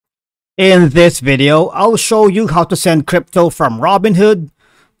In this video, I'll show you how to send crypto from Robinhood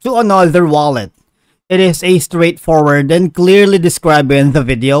to another wallet. It is a straightforward and clearly described in the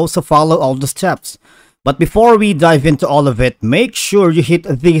video, so follow all the steps. But before we dive into all of it, make sure you hit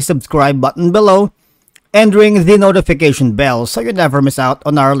the subscribe button below and ring the notification bell so you never miss out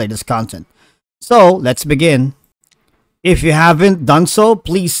on our latest content. So let's begin. If you haven't done so,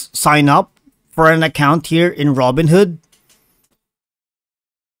 please sign up for an account here in Robinhood.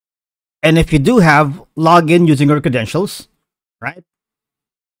 And if you do have, log in using your credentials, right?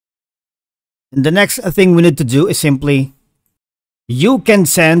 And the next thing we need to do is simply, you can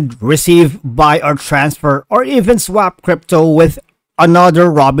send, receive, buy, or transfer, or even swap crypto with another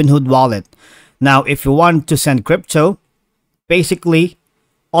Robinhood wallet. Now, if you want to send crypto, basically,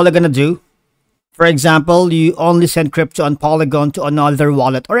 all you're gonna do, for example, you only send crypto on Polygon to another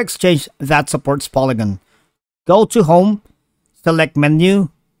wallet or exchange that supports Polygon. Go to Home, select Menu.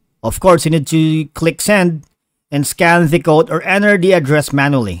 Of course, you need to click Send and scan the code or enter the address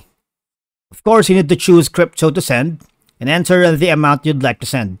manually. Of course, you need to choose crypto to send and enter the amount you'd like to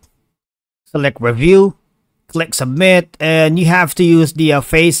send. Select Review, click Submit, and you have to use the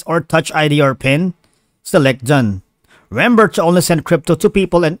Face or Touch ID or PIN. Select Done. Remember to only send crypto to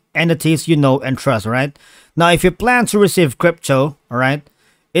people and entities you know and trust, right? Now, if you plan to receive crypto, alright,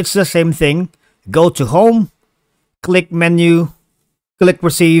 it's the same thing. Go to Home, click Menu, click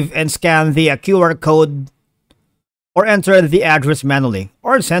Receive, and scan the QR code or enter the address manually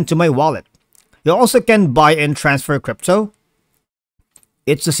or send to my wallet. You also can buy and transfer crypto.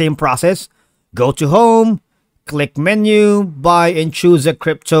 It's the same process. Go to Home, click Menu, buy, and choose a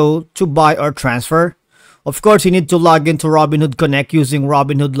crypto to buy or transfer. Of course, you need to log into Robinhood Connect using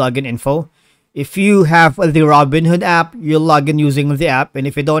Robinhood login info. If you have the Robinhood app, you'll log in using the app, and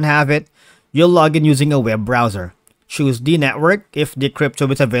if you don't have it, you'll log in using a web browser. Choose the network if the crypto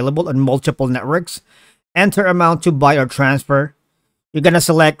is available on multiple networks. Enter amount to buy or transfer. You're gonna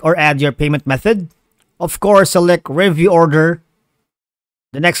select or add your payment method. Of course, select review order.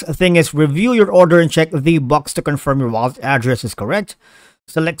 The next thing is review your order and check the box to confirm your wallet address is correct.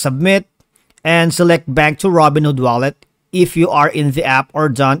 Select submit and select bank to Robinhood wallet if you are in the app or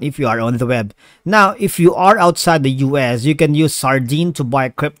done if you are on the web. Now, if you are outside the US, you can use Sardine to buy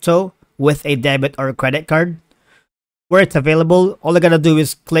crypto with a debit or credit card. Where it's available, all you gotta do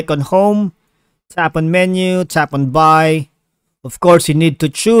is click on Home, tap on Menu, tap on Buy. Of course, you need to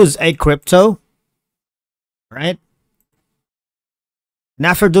choose a crypto, right? And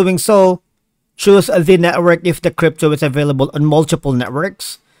after doing so, choose the network if the crypto is available on multiple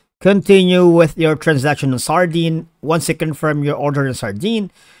networks. Continue with your transaction on Sardine. Once you confirm your order in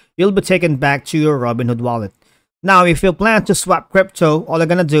Sardine, you'll be taken back to your Robinhood wallet. Now, if you plan to swap crypto, all you're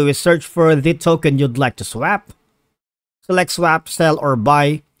gonna do is search for the token you'd like to swap. Select swap, sell, or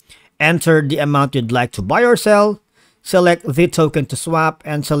buy. Enter the amount you'd like to buy or sell. Select the token to swap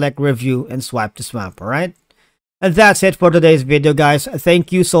and select review and swap to swap, alright? And that's it for today's video, guys.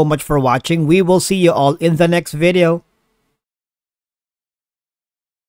 Thank you so much for watching. We will see you all in the next video.